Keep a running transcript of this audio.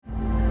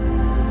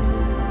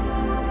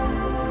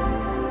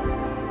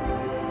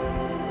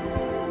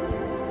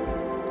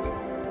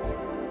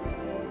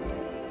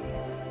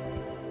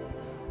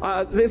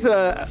There's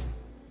a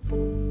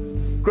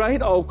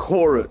great old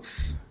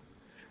chorus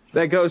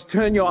that goes,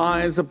 turn your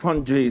eyes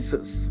upon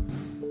Jesus,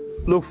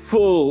 look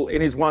full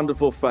in his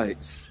wonderful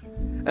face,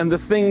 and the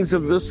things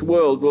of this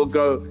world will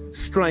grow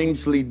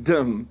strangely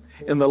dim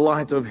in the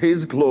light of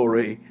his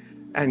glory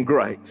and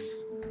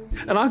grace.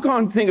 And I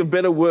can't think of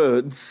better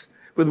words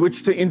with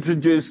which to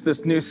introduce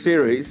this new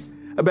series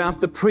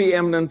about the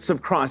preeminence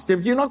of Christ.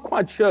 If you're not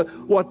quite sure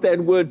what that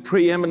word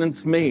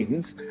preeminence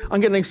means, I'm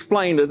going to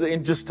explain it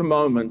in just a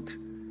moment.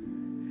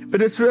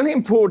 But it's really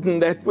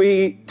important that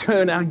we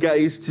turn our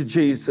gaze to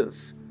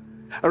Jesus.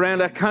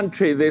 Around our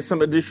country, there's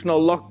some additional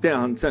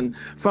lockdowns, and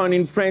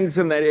phoning friends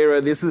in that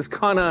area, there's this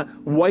kind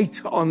of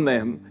weight on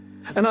them.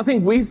 And I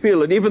think we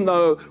feel it, even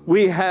though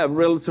we have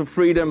relative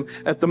freedom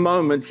at the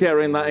moment here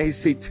in the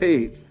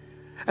ACT.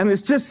 And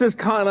it's just this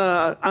kind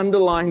of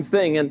underlying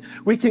thing, and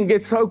we can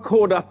get so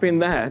caught up in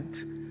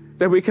that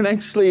we can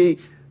actually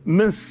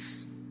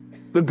miss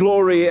the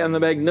glory and the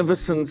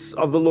magnificence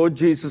of the Lord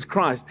Jesus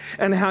Christ,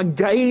 and how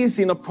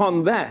gazing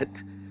upon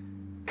that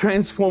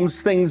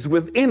transforms things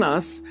within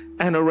us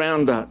and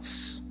around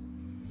us.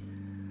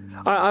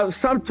 I've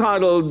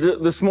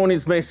subtitled this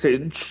morning's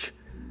message,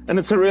 and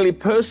it's a really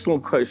personal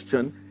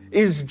question: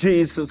 is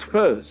Jesus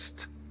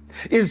first?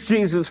 Is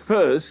Jesus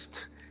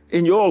first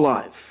in your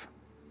life?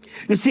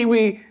 You see,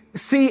 we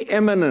see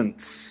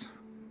eminence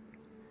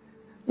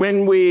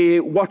when we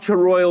watch a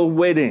royal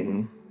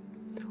wedding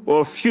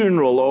or a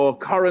funeral or a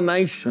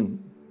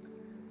coronation.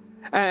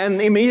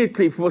 And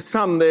immediately for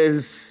some,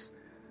 there's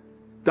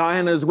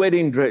Diana's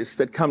wedding dress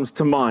that comes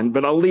to mind,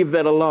 but I'll leave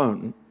that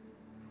alone.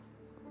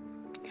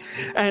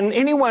 And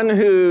anyone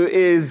who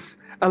is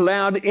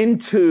allowed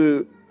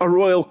into a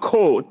royal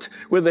court,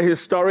 whether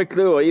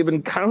historically or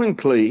even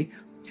currently,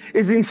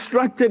 is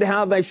instructed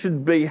how they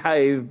should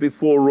behave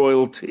before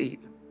royalty.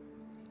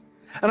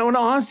 And I want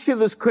to ask you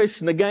this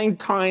question, again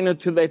tying it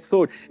to that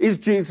thought: is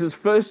Jesus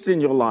first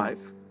in your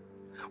life?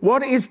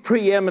 What is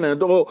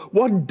preeminent, or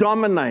what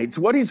dominates?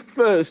 What is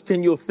first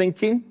in your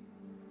thinking,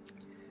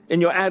 in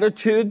your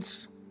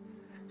attitudes,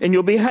 in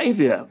your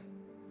behavior?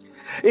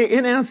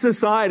 In our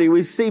society,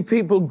 we see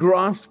people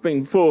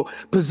grasping for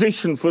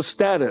position, for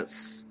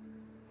status.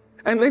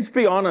 And let's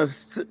be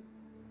honest,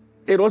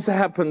 it also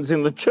happens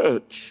in the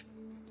church.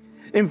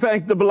 In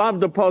fact, the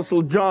beloved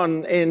Apostle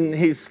John, in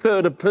his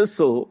third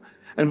epistle,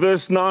 and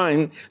verse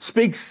 9,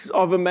 speaks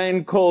of a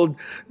man called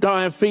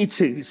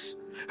Diophystus,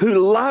 who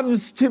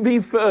loves to be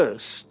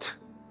first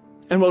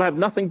and will have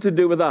nothing to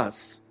do with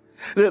us.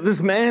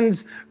 This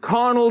man's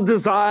carnal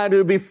desire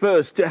to be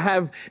first, to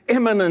have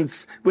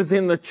eminence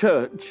within the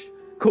church,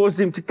 caused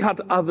him to cut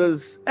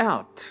others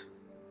out.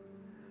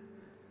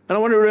 And I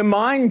want to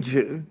remind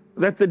you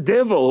that the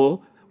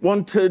devil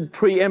wanted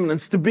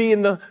preeminence, to be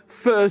in the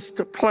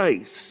first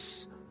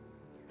place,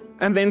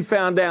 and then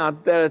found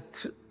out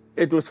that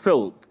it was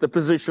filled, the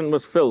position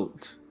was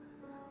filled.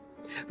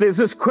 There's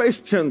this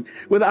question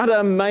with utter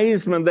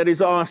amazement that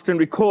is asked and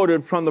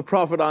recorded from the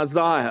prophet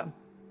Isaiah.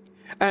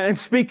 And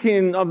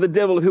speaking of the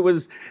devil, who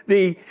was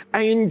the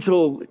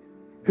angel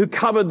who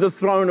covered the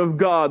throne of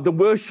God, the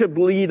worship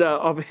leader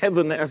of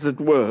heaven, as it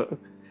were.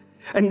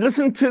 And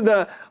listen to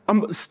the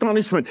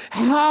astonishment.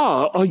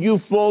 How are you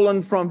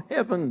fallen from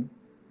heaven,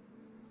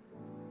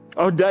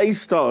 O day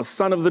star,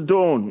 son of the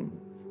dawn?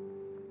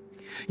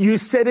 You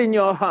said in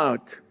your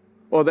heart,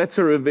 oh, that's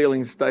a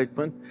revealing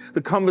statement,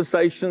 the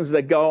conversations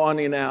that go on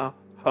in our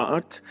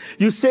heart.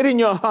 You said in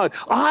your heart,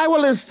 I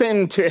will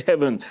ascend to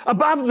heaven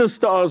above the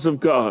stars of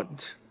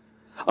God.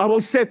 I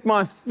will set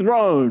my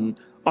throne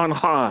on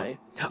high.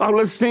 I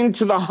will ascend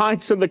to the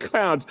heights of the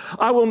clouds.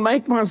 I will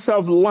make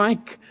myself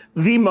like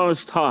the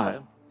Most High.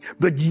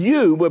 But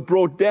you were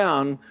brought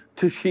down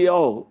to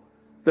Sheol,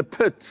 the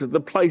pit, the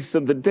place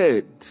of the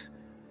dead.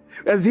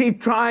 As he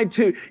tried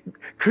to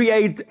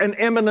create an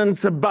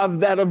eminence above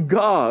that of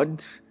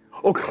God,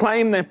 or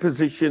claim that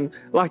position,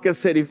 like I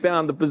said, he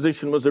found the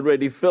position was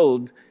already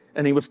filled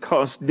and he was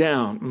cast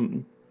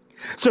down.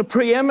 So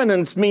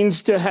preeminence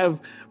means to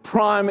have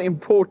prime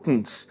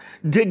importance,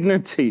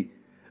 dignity,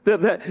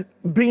 that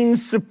being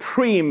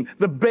supreme,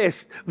 the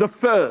best, the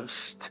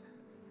first.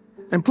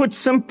 And put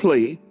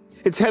simply,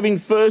 it's having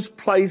first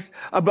place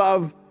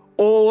above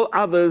all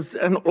others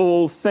and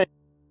all things.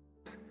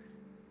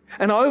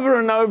 And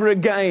over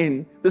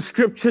again, the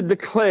scripture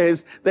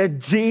declares that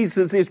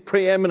Jesus is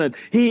preeminent.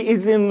 He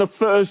is in the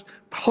first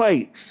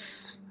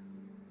place.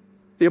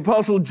 The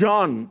Apostle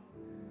John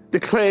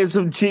declares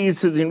of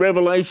Jesus in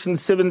Revelation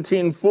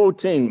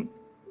 17:14,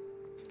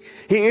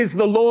 he is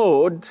the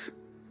Lord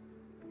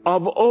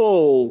of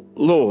all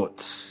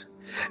lords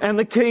and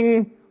the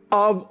King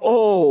of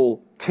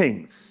all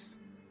kings.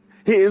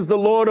 He is the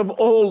Lord of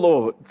all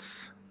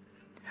lords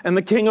and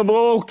the King of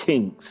all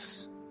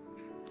kings.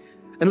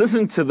 And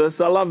listen to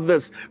this, I love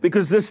this,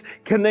 because this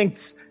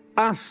connects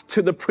us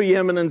to the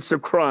preeminence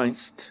of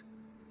Christ.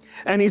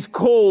 And his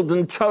called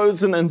and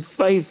chosen and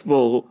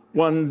faithful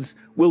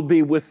ones will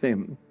be with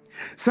him.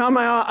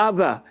 Somehow or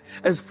other,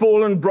 as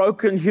fallen,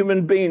 broken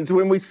human beings,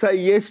 when we say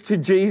yes to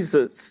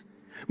Jesus,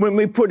 When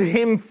we put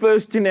him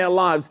first in our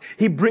lives,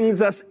 he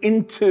brings us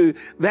into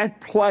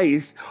that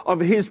place of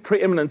his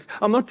preeminence.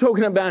 I'm not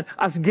talking about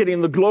us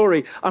getting the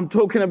glory. I'm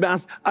talking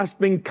about us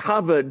being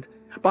covered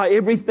by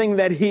everything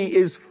that he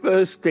is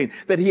first in,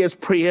 that he has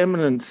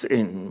preeminence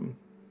in.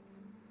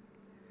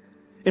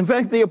 In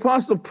fact, the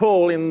Apostle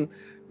Paul in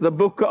the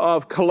book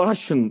of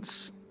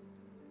Colossians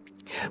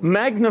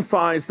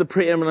magnifies the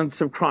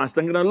preeminence of Christ.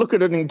 I'm going to look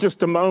at it in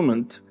just a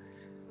moment.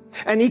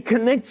 And he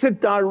connects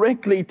it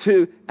directly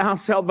to our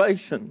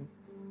salvation.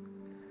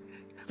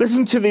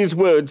 Listen to these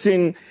words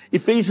in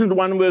Ephesians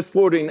 1 verse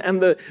 14.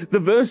 And the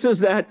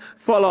verses that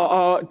follow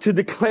are to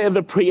declare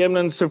the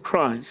preeminence of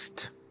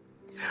Christ.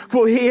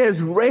 For he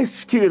has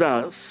rescued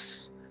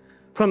us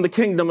from the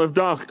kingdom of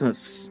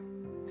darkness.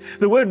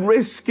 The word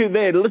rescue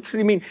there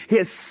literally means he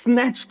has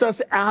snatched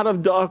us out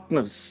of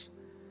darkness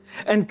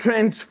and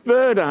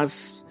transferred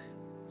us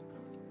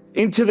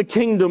into the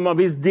kingdom of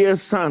his dear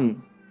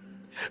Son,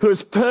 who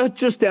has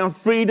purchased our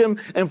freedom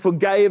and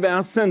forgave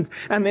our sins.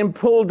 And then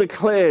Paul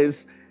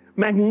declares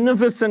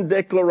magnificent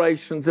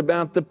declarations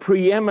about the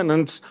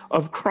preeminence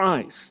of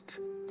Christ.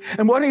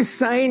 And what he's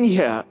saying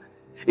here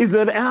is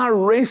that our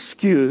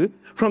rescue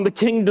from the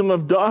kingdom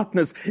of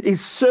darkness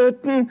is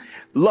certain,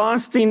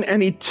 lasting,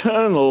 and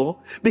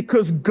eternal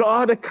because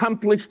God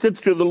accomplished it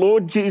through the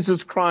Lord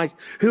Jesus Christ,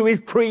 who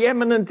is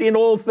preeminent in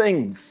all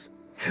things.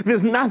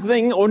 There's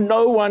nothing or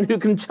no one who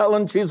can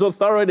challenge his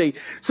authority.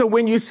 So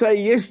when you say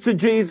yes to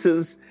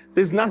Jesus,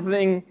 there's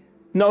nothing,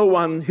 no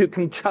one who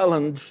can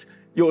challenge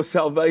your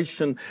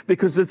salvation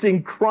because it's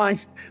in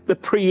Christ, the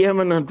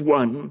preeminent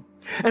one.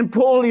 And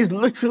Paul is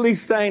literally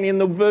saying in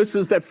the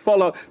verses that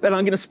follow, that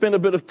I'm going to spend a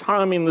bit of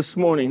time in this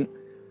morning,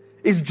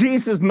 is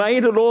Jesus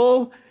made it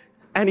all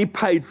and he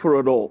paid for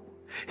it all.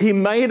 He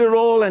made it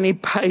all and he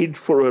paid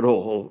for it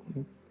all.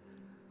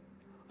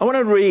 I want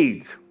to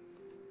read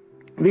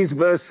these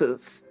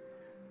verses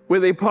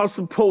where the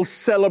Apostle Paul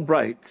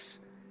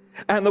celebrates.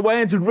 And the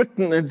way it's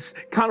written,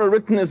 it's kind of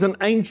written as an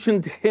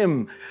ancient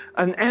hymn,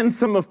 an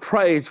anthem of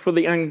praise for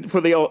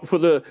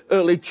the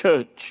early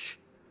church,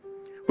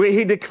 where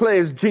he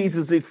declares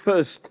Jesus is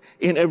first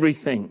in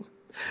everything.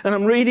 And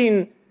I'm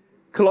reading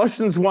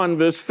Colossians 1,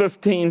 verse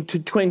 15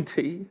 to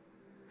 20.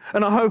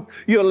 And I hope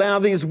you allow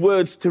these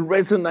words to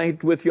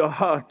resonate with your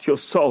heart, your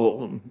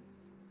soul.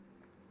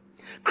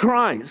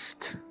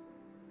 Christ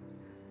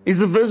is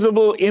the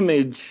visible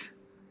image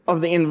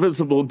of the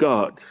invisible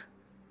God.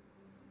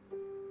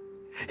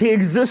 He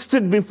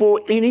existed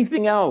before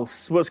anything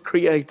else was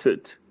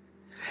created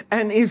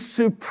and is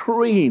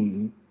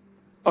supreme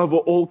over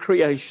all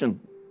creation.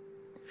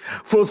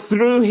 For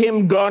through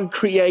him, God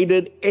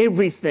created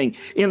everything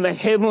in the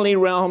heavenly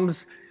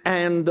realms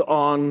and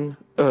on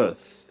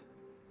earth.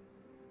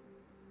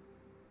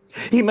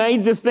 He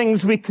made the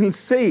things we can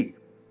see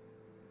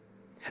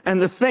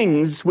and the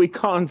things we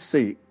can't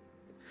see,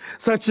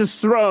 such as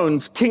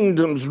thrones,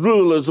 kingdoms,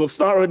 rulers,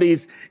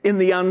 authorities in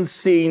the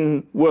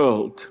unseen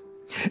world.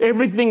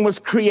 Everything was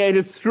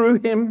created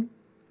through him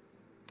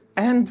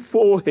and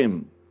for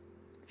him.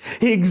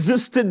 He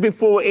existed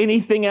before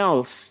anything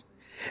else,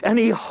 and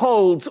he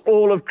holds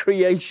all of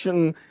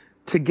creation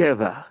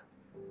together.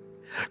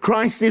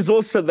 Christ is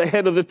also the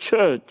head of the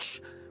church,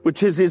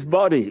 which is his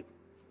body.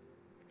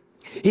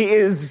 He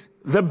is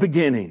the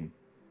beginning.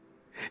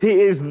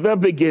 He is the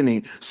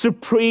beginning,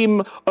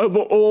 supreme over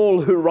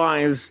all who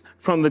rise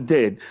from the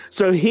dead.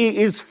 So he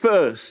is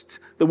first.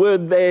 The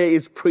word there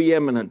is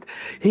preeminent.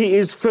 He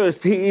is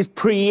first. He is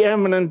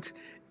preeminent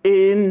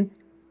in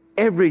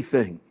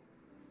everything.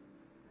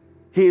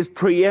 He is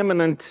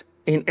preeminent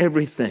in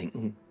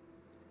everything.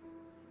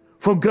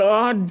 For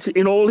God,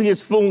 in all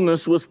his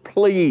fullness, was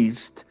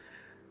pleased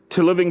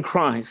to live in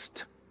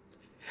Christ.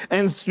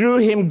 And through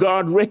him,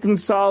 God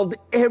reconciled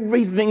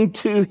everything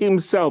to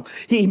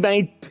himself. He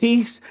made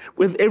peace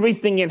with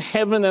everything in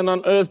heaven and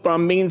on earth by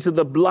means of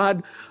the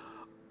blood,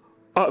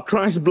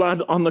 Christ's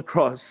blood on the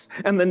cross.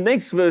 And the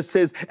next verse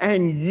says,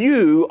 and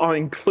you are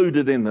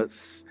included in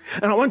this.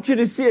 And I want you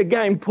to see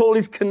again, Paul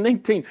is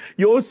connecting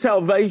your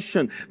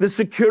salvation, the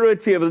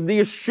security of it,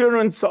 the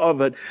assurance of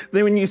it,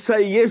 that when you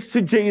say yes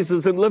to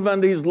Jesus and live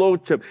under his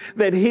lordship,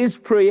 that his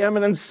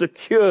preeminence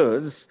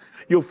secures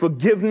your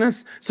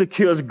forgiveness,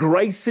 secures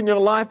grace in your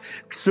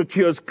life,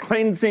 secures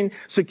cleansing,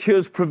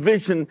 secures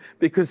provision,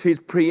 because he's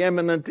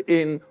preeminent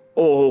in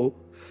all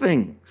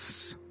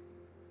things.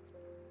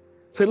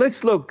 So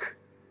let's look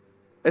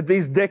at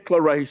these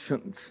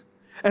declarations.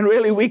 And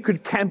really, we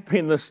could camp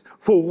in this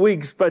for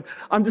weeks, but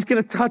I'm just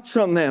going to touch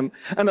on them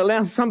and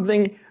allow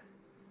something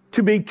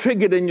to be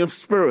triggered in your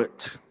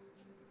spirit.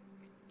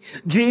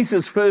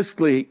 Jesus,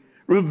 firstly,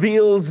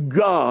 reveals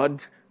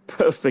God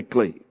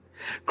perfectly.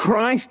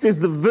 Christ is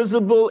the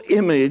visible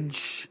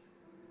image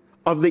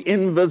of the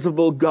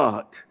invisible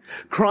God.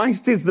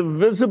 Christ is the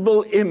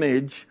visible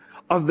image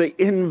of the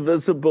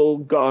invisible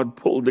God,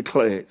 Paul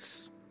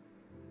declares.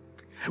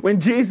 When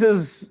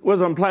Jesus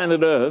was on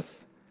planet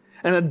Earth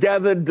and had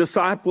gathered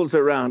disciples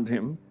around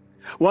him,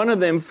 one of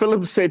them,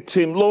 Philip, said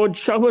to him, Lord,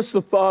 show us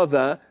the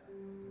Father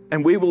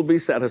and we will be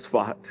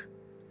satisfied.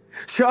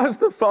 Show us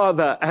the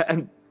Father,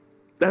 and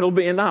that'll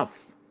be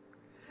enough.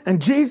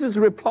 And Jesus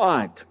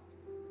replied,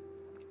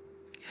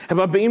 have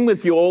I been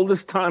with you all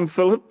this time,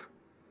 Philip?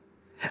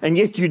 And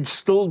yet you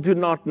still do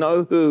not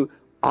know who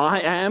I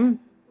am?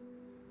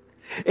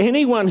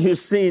 Anyone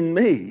who's seen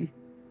me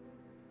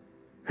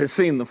has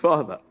seen the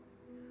Father.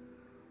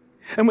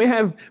 And we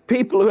have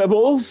people who have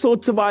all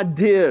sorts of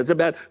ideas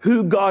about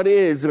who God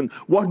is and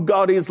what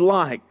God is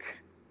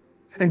like.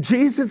 And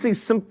Jesus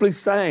is simply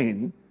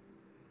saying,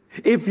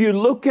 if you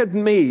look at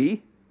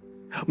me,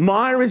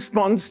 my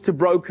response to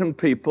broken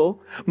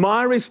people,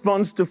 my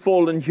response to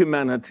fallen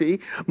humanity,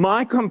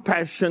 my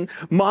compassion,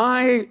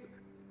 my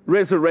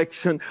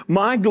resurrection,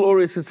 my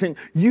glorious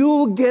ascension,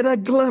 you'll get a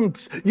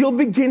glimpse. You'll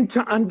begin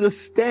to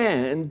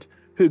understand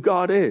who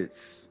God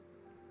is.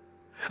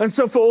 And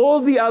so for all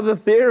the other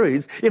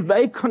theories, if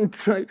they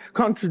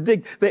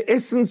contradict the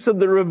essence of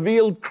the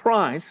revealed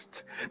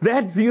Christ,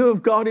 that view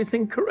of God is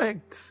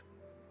incorrect.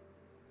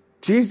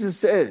 Jesus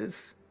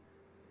says,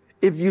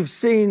 if you've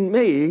seen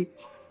me,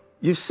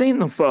 you've seen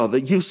the Father,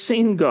 you've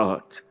seen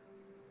God.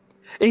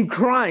 In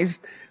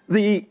Christ,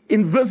 the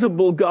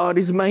invisible God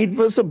is made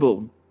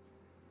visible.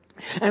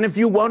 And if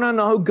you want to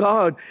know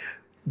God,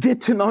 get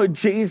to know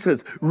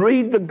Jesus.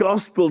 Read the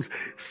Gospels.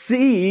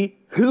 See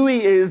who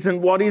he is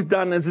and what he's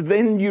done, as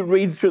then you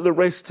read through the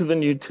rest of the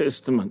New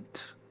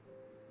Testament.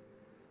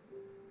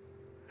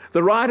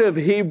 The writer of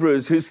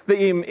Hebrews, whose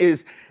theme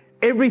is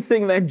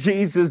everything that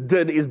Jesus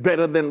did is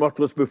better than what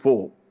was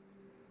before.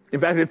 In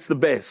fact, it's the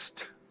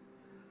best.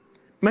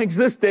 Makes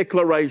this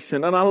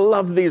declaration, and I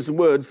love these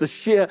words, the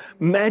sheer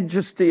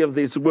majesty of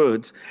these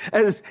words,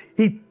 as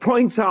he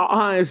points our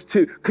eyes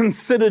to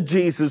consider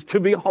Jesus, to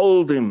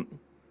behold him.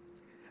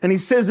 And he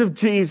says of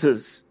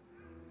Jesus,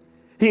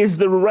 he is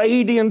the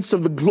radiance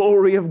of the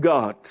glory of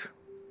God.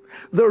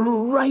 The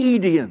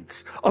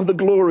radiance of the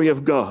glory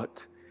of God.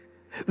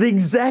 The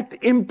exact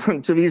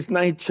imprint of his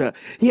nature.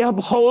 He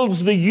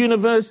upholds the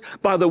universe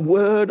by the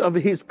word of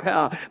his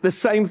power. The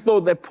same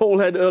thought that Paul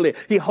had earlier.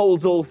 He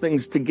holds all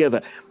things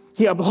together.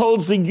 He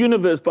upholds the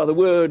universe by the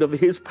word of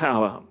his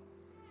power.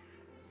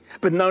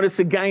 But notice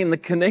again the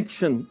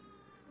connection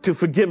to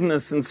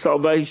forgiveness and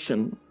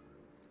salvation.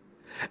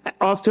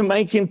 After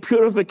making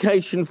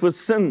purification for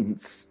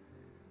sins,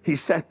 he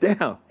sat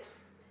down.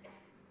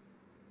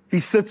 He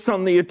sits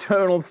on the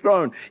eternal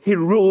throne. He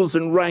rules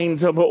and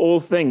reigns over all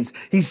things.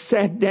 He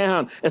sat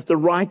down at the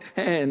right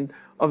hand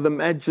of the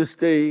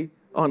majesty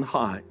on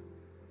high.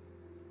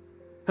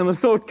 And the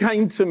thought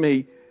came to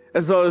me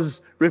as I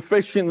was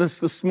refreshing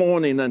this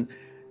morning and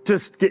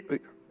just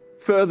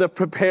further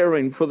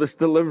preparing for this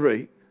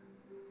delivery,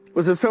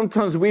 was that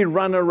sometimes we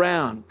run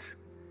around.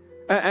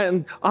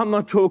 And I'm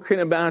not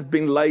talking about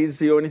being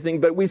lazy or anything,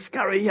 but we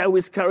scurry,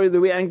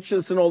 we're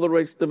anxious and all the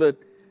rest of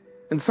it.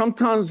 And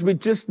sometimes we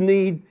just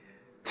need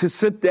to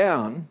sit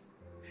down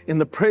in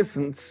the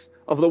presence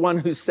of the one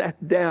who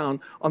sat down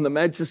on the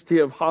majesty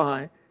of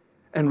high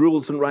and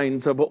rules and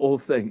reigns over all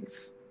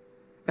things.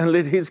 And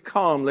let his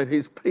calm, let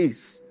his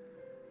peace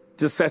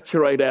just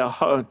saturate our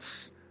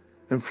hearts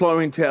and flow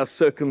into our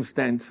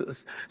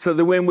circumstances, so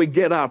that when we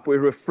get up, we're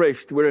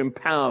refreshed, we're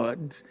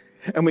empowered,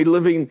 and we're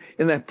living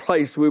in that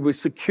place where we're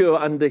secure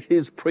under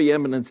his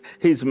preeminence,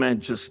 his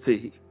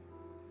majesty.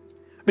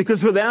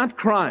 Because without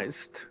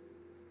Christ,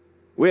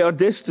 we are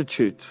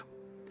destitute.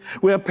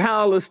 We are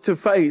powerless to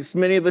face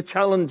many of the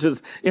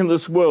challenges in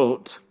this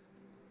world.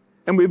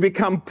 And we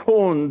become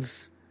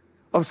pawns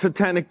of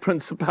satanic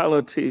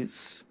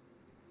principalities.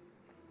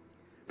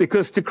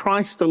 Because to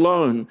Christ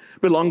alone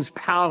belongs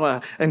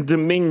power and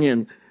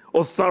dominion,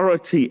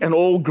 authority and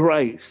all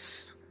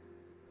grace.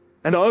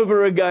 And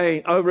over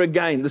again,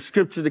 the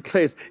scripture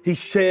declares he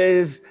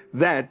shares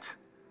that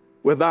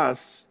with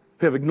us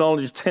who have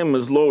acknowledged him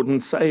as Lord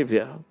and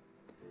Savior.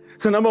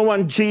 So number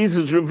one,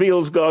 Jesus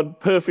reveals God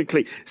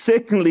perfectly.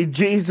 Secondly,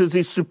 Jesus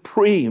is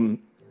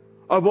supreme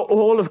over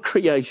all of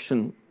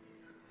creation.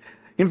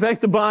 In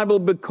fact, the Bible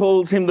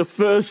calls him the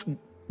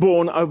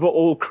firstborn over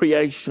all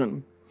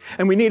creation.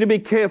 And we need to be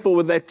careful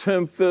with that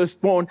term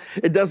firstborn.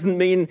 It doesn't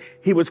mean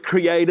he was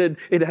created.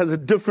 It has a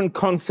different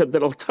concept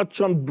that I'll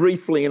touch on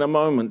briefly in a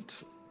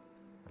moment.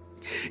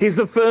 He's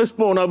the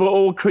firstborn over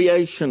all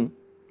creation.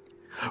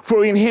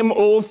 For in him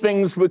all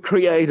things were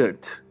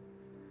created.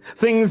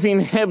 Things in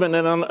heaven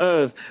and on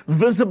earth,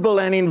 visible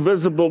and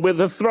invisible,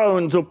 whether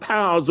thrones or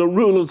powers or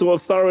rulers or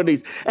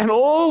authorities. And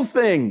all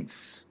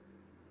things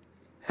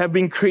have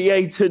been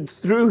created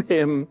through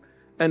him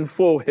and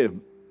for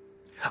him.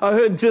 I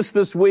heard just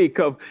this week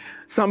of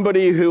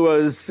somebody who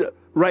was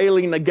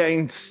railing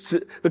against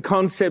the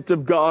concept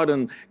of God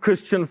and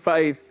Christian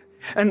faith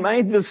and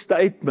made this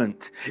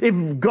statement: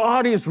 if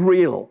God is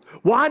real,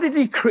 why did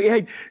he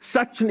create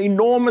such an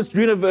enormous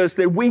universe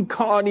that we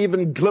can't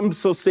even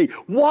glimpse or see?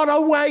 What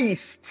a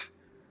waste!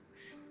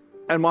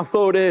 And my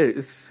thought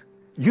is,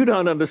 you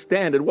don't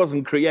understand. It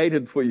wasn't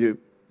created for you.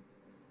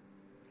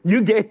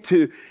 You get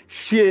to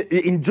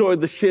enjoy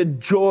the sheer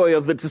joy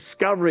of the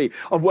discovery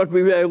of what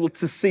we were able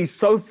to see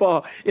so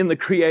far in the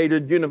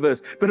created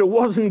universe. But it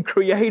wasn't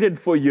created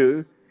for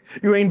you.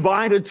 You're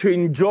invited to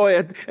enjoy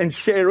it and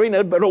share in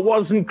it, but it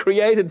wasn't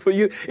created for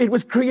you. It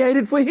was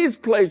created for his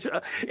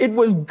pleasure. It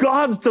was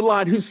God's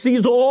delight, who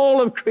sees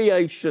all of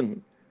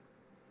creation.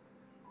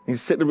 He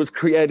said it was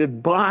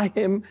created by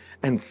him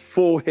and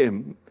for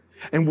him.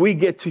 And we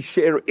get to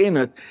share in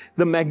it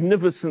the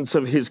magnificence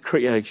of his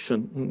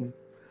creation.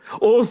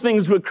 All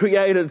things were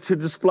created to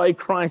display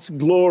Christ's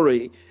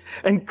glory,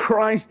 and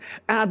Christ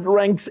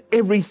outranks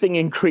everything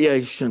in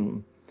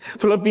creation.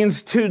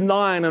 Philippians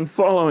 2:9 and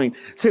following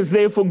says,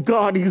 therefore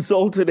God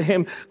exalted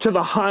him to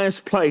the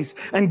highest place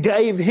and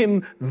gave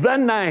him the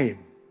name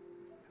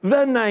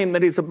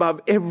that is above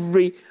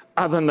every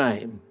other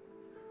name.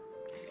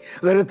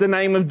 That at the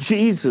name of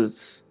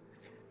Jesus,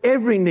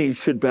 every knee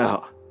should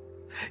bow,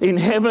 in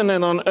heaven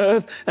and on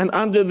earth and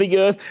under the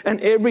earth, and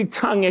every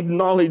tongue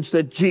acknowledge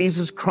that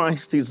Jesus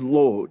Christ is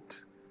Lord,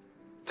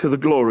 to the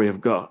glory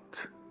of God.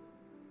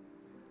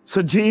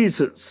 So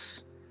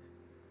Jesus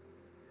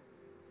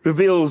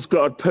reveals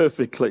God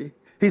perfectly.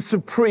 He's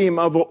supreme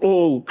over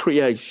all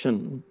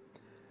creation.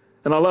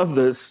 And I love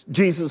this.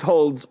 Jesus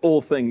holds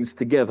all things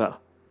together.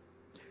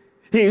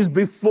 He is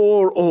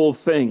before all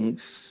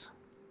things.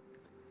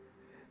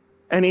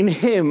 And in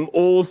him,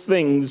 all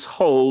things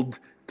hold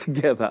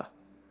together.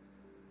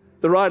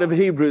 The writer of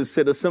Hebrews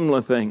said a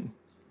similar thing.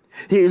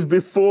 He is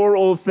before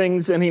all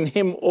things, and in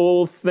him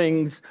all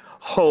things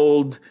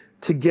hold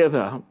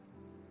together.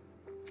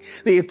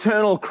 The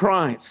eternal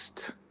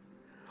Christ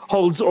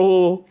holds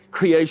all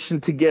creation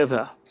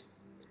together.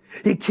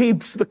 He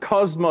keeps the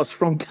cosmos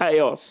from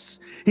chaos.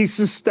 He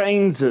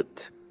sustains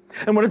it.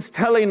 And what it's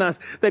telling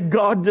us, that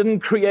God didn't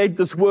create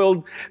this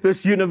world,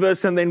 this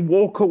universe, and then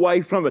walk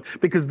away from it,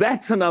 because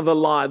that's another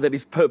lie that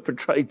is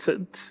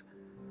perpetrated.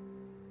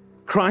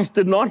 Christ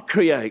did not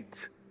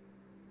create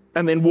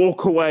and then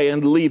walk away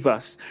and leave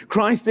us.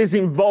 Christ is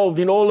involved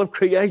in all of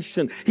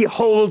creation. He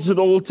holds it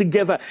all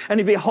together. And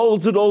if he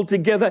holds it all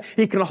together,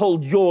 he can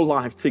hold your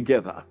life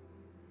together.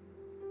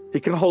 He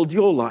can hold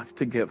your life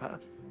together.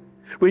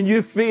 When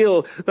you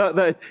feel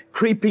the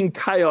creeping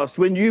chaos,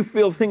 when you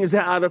feel things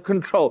are out of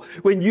control,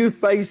 when you're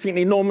facing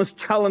enormous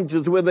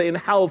challenges, whether in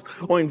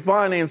health or in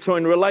finance or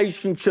in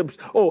relationships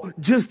or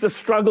just a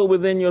struggle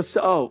within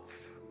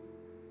yourself,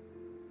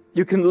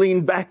 you can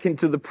lean back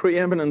into the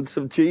preeminence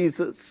of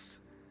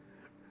Jesus,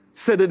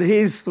 sit at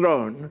his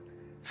throne,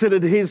 sit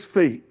at his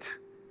feet,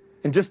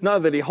 and just know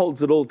that he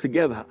holds it all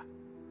together.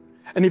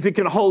 And if he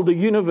can hold the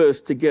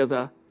universe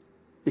together,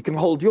 he can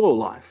hold your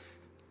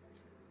life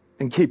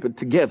and keep it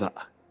together.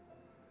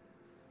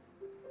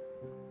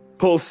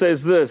 Paul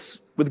says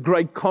this with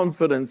great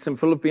confidence in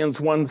Philippians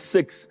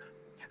 1:6,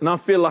 and I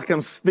feel like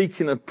I'm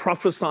speaking it,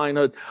 prophesying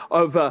it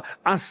over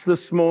us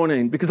this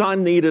morning, because I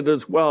need it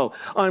as well.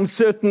 I'm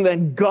certain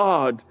that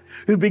God,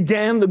 who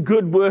began the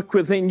good work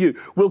within you,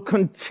 will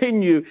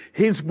continue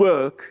his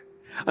work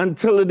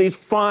until it is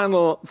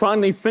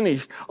finally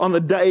finished on the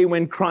day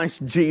when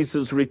Christ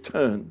Jesus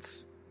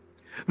returns.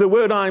 The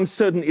word I'm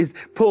certain is,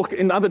 Paul,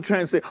 in other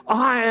translations,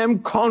 I am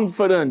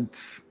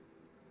confident.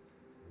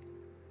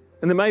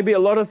 And there may be a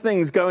lot of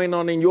things going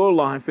on in your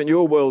life, in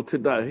your world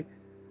today,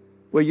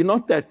 where you're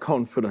not that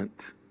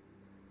confident.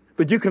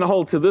 But you can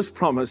hold to this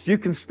promise. You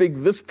can speak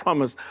this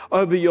promise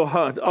over your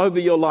heart, over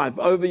your life,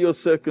 over your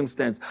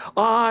circumstance.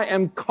 I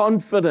am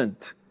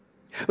confident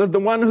that the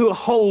one who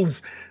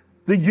holds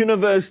the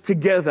universe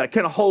together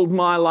can hold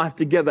my life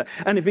together.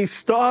 And if he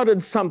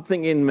started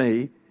something in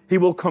me, he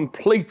will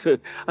complete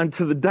it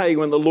until the day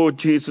when the Lord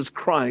Jesus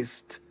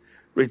Christ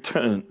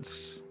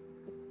returns.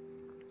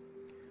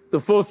 The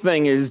fourth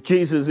thing is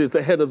Jesus is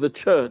the head of the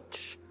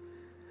church.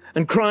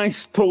 And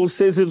Christ, Paul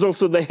says, is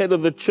also the head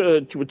of the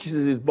church, which is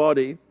his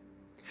body.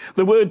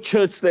 The word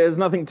church there has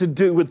nothing to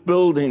do with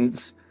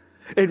buildings.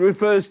 It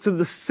refers to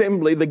the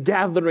assembly, the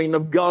gathering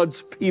of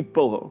God's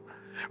people.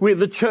 We're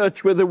the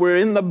church, whether we're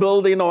in the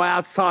building or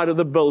outside of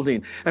the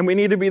building. And we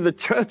need to be the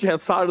church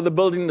outside of the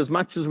building as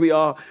much as we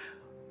are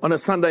on a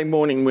Sunday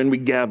morning when we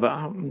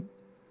gather.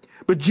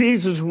 But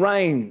Jesus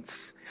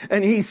reigns,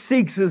 and he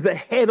seeks as the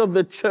head of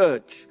the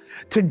church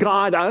to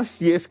guide us,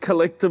 yes,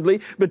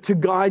 collectively, but to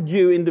guide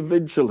you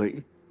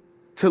individually,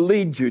 to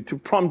lead you, to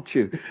prompt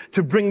you,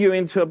 to bring you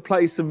into a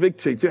place of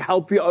victory, to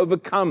help you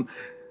overcome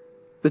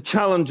the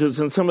challenges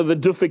and some of the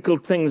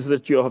difficult things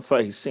that you are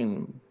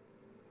facing.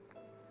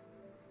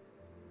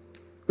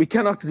 We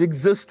cannot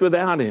exist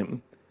without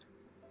him.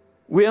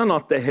 We are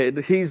not the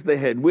head, he's the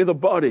head. We're the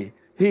body,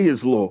 he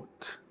is Lord.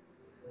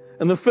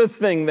 And the fifth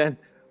thing that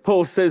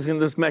Paul says in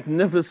this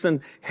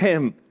magnificent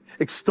hymn,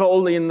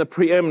 extolling the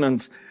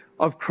preeminence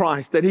of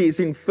Christ, that he is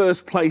in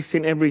first place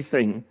in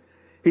everything.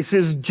 He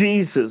says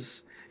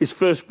Jesus is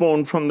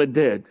firstborn from the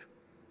dead.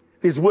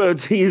 His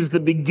words, he is the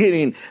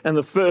beginning and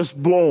the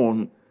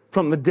firstborn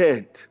from the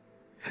dead.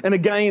 And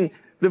again,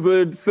 the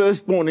word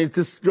firstborn is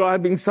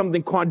describing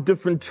something quite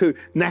different to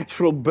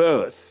natural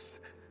birth.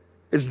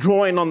 It's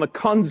drawing on the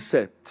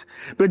concept.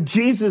 But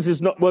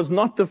Jesus was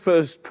not the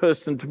first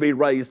person to be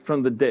raised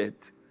from the dead.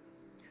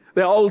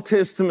 The Old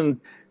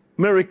Testament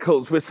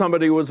miracles where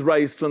somebody was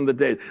raised from the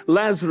dead.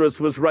 Lazarus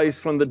was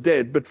raised from the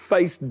dead, but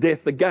faced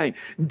death again.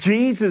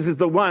 Jesus is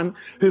the one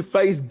who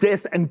faced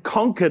death and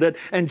conquered it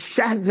and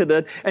shattered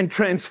it and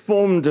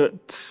transformed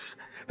it.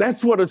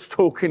 That's what it's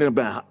talking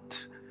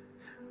about.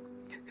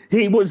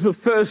 He was the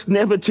first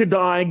never to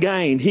die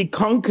again. He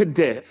conquered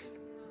death.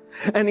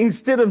 And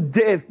instead of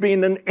death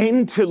being an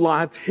end to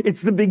life,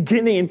 it's the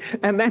beginning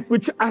and that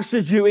which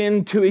ushers you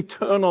into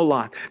eternal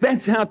life.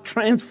 That's how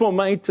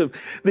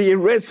transformative the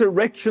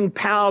resurrection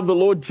power of the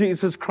Lord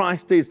Jesus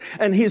Christ is,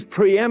 and his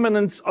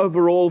preeminence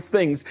over all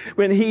things.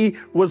 When he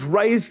was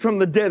raised from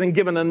the dead and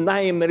given a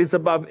name that is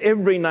above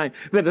every name,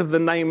 that of the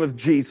name of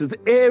Jesus,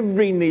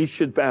 every knee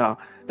should bow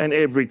and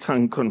every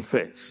tongue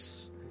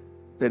confess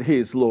that he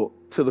is Lord,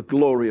 to the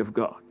glory of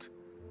God.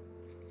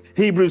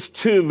 Hebrews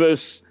 2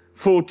 verse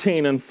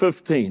 14 and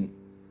 15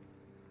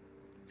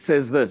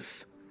 says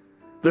this: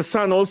 the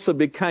Son also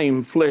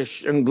became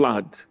flesh and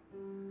blood,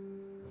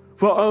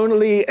 for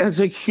only as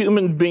a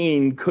human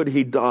being could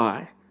he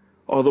die.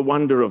 Oh, the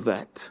wonder of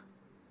that.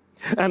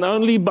 And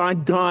only by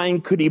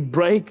dying could he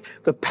break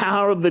the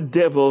power of the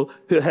devil,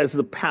 who has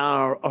the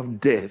power of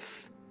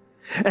death.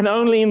 And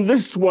only in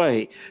this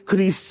way could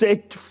he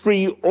set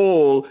free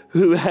all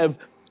who have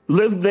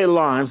lived their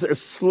lives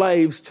as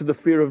slaves to the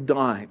fear of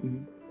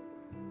dying.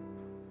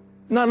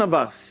 None of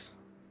us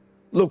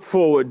look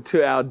forward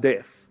to our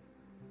death.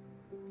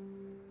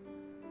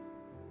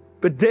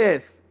 But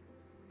death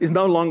is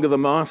no longer the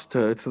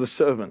master, it's the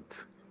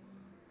servant.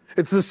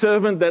 It's the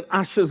servant that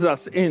ushers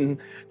us in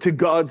to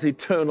God's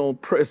eternal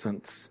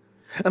presence.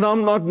 And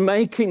I'm not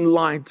making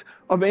light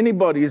of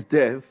anybody's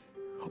death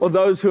or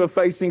those who are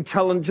facing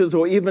challenges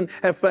or even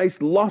have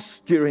faced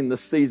loss during the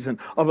season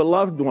of a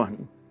loved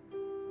one.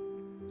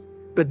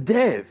 But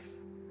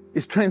death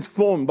is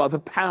transformed by the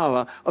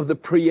power of the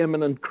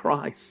preeminent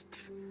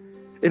Christ.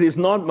 It is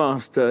not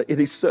master, it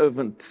is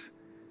servant,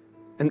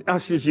 and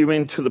ushers you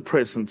into the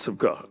presence of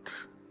God.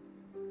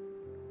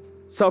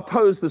 So I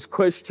pose this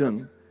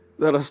question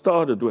that I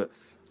started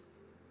with.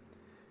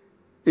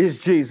 Is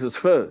Jesus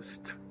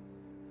first?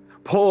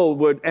 Paul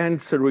would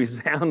answer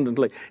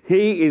resoundingly.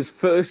 He is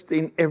first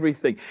in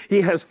everything.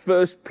 He has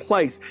first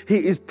place.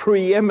 He is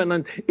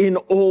preeminent in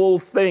all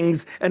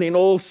things and in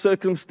all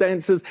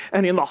circumstances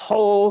and in the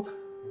whole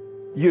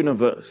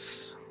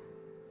universe.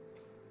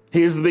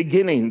 He is the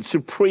beginning,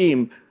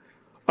 supreme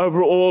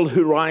over all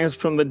who rise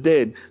from the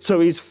dead. So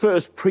he's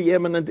first,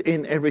 preeminent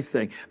in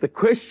everything. The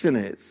question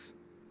is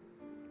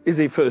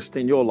he first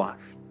in your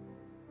life?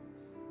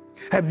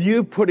 Have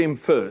you put him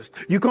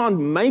first? You can't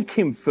make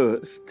him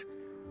first,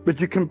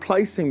 but you can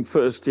place him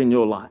first in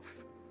your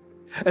life.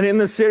 And in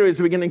this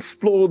series, we can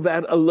explore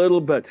that a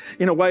little bit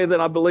in a way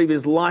that I believe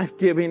is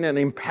life-giving and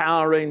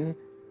empowering.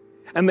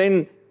 And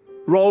then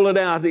roll it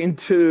out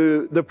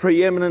into the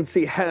preeminence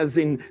he has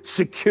in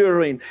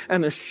securing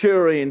and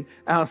assuring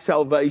our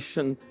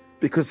salvation,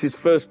 because he's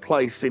first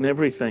place in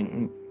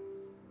everything.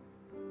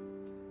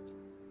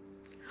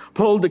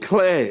 Paul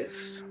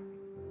declares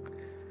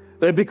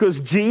that because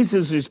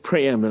Jesus is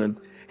preeminent,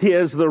 he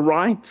has the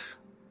right,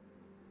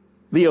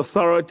 the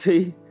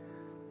authority,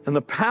 and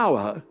the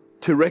power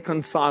to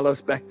reconcile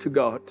us back to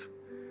God.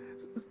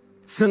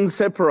 Sin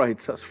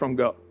separates us from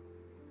God.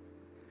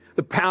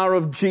 The power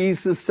of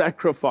Jesus'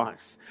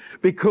 sacrifice,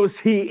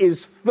 because he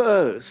is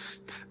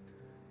first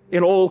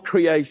in all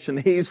creation.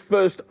 He is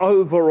first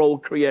over all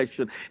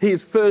creation. He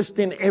is first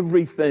in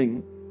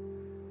everything.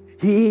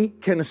 He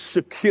can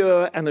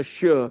secure and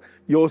assure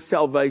your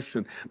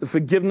salvation, the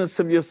forgiveness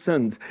of your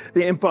sins,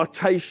 the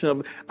impartation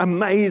of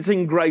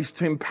amazing grace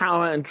to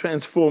empower and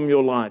transform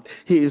your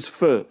life. He is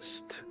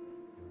first.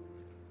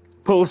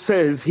 Paul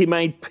says he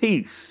made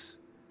peace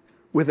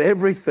with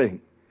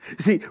everything.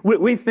 See,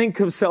 we think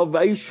of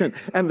salvation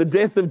and the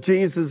death of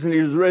Jesus and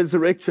his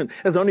resurrection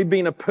as only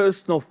being a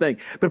personal thing.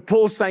 But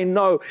Paul's saying,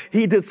 no,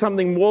 he did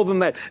something more than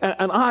that.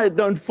 And I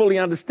don't fully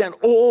understand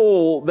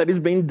all that is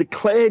being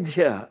declared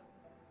here.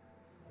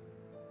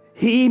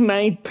 He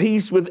made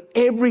peace with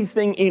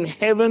everything in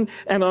heaven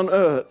and on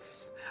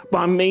earth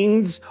by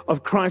means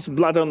of Christ's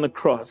blood on the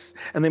cross.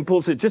 And then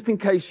Paul said, just in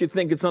case you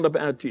think it's not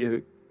about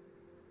you,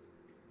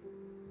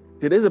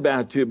 it is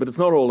about you, but it's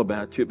not all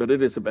about you, but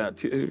it is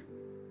about you.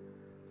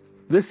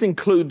 This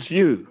includes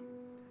you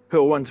who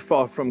are once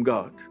far from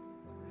God.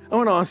 I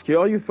want to ask you,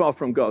 are you far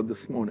from God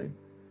this morning?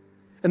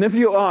 And if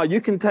you are, you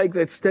can take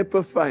that step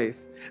of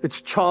faith.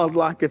 It's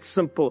childlike, it's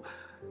simple.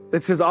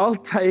 That says, I'll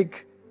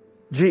take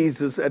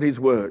Jesus at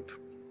his word.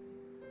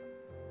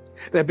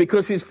 That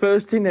because he's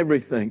first in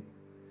everything,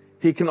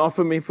 he can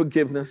offer me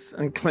forgiveness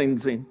and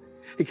cleansing.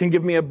 He can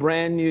give me a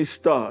brand new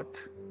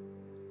start.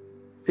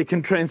 He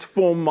can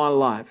transform my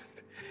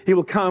life. He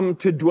will come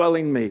to dwell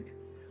in me.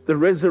 The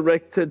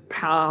resurrected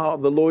power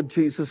of the Lord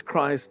Jesus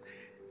Christ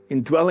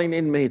indwelling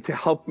in me to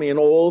help me in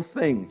all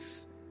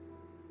things.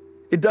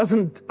 It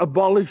doesn't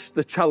abolish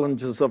the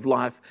challenges of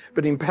life,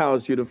 but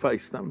empowers you to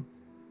face them.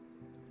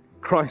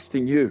 Christ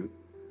in you,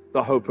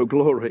 the hope of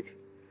glory.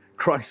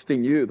 Christ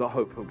in you, the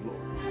hope of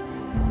glory.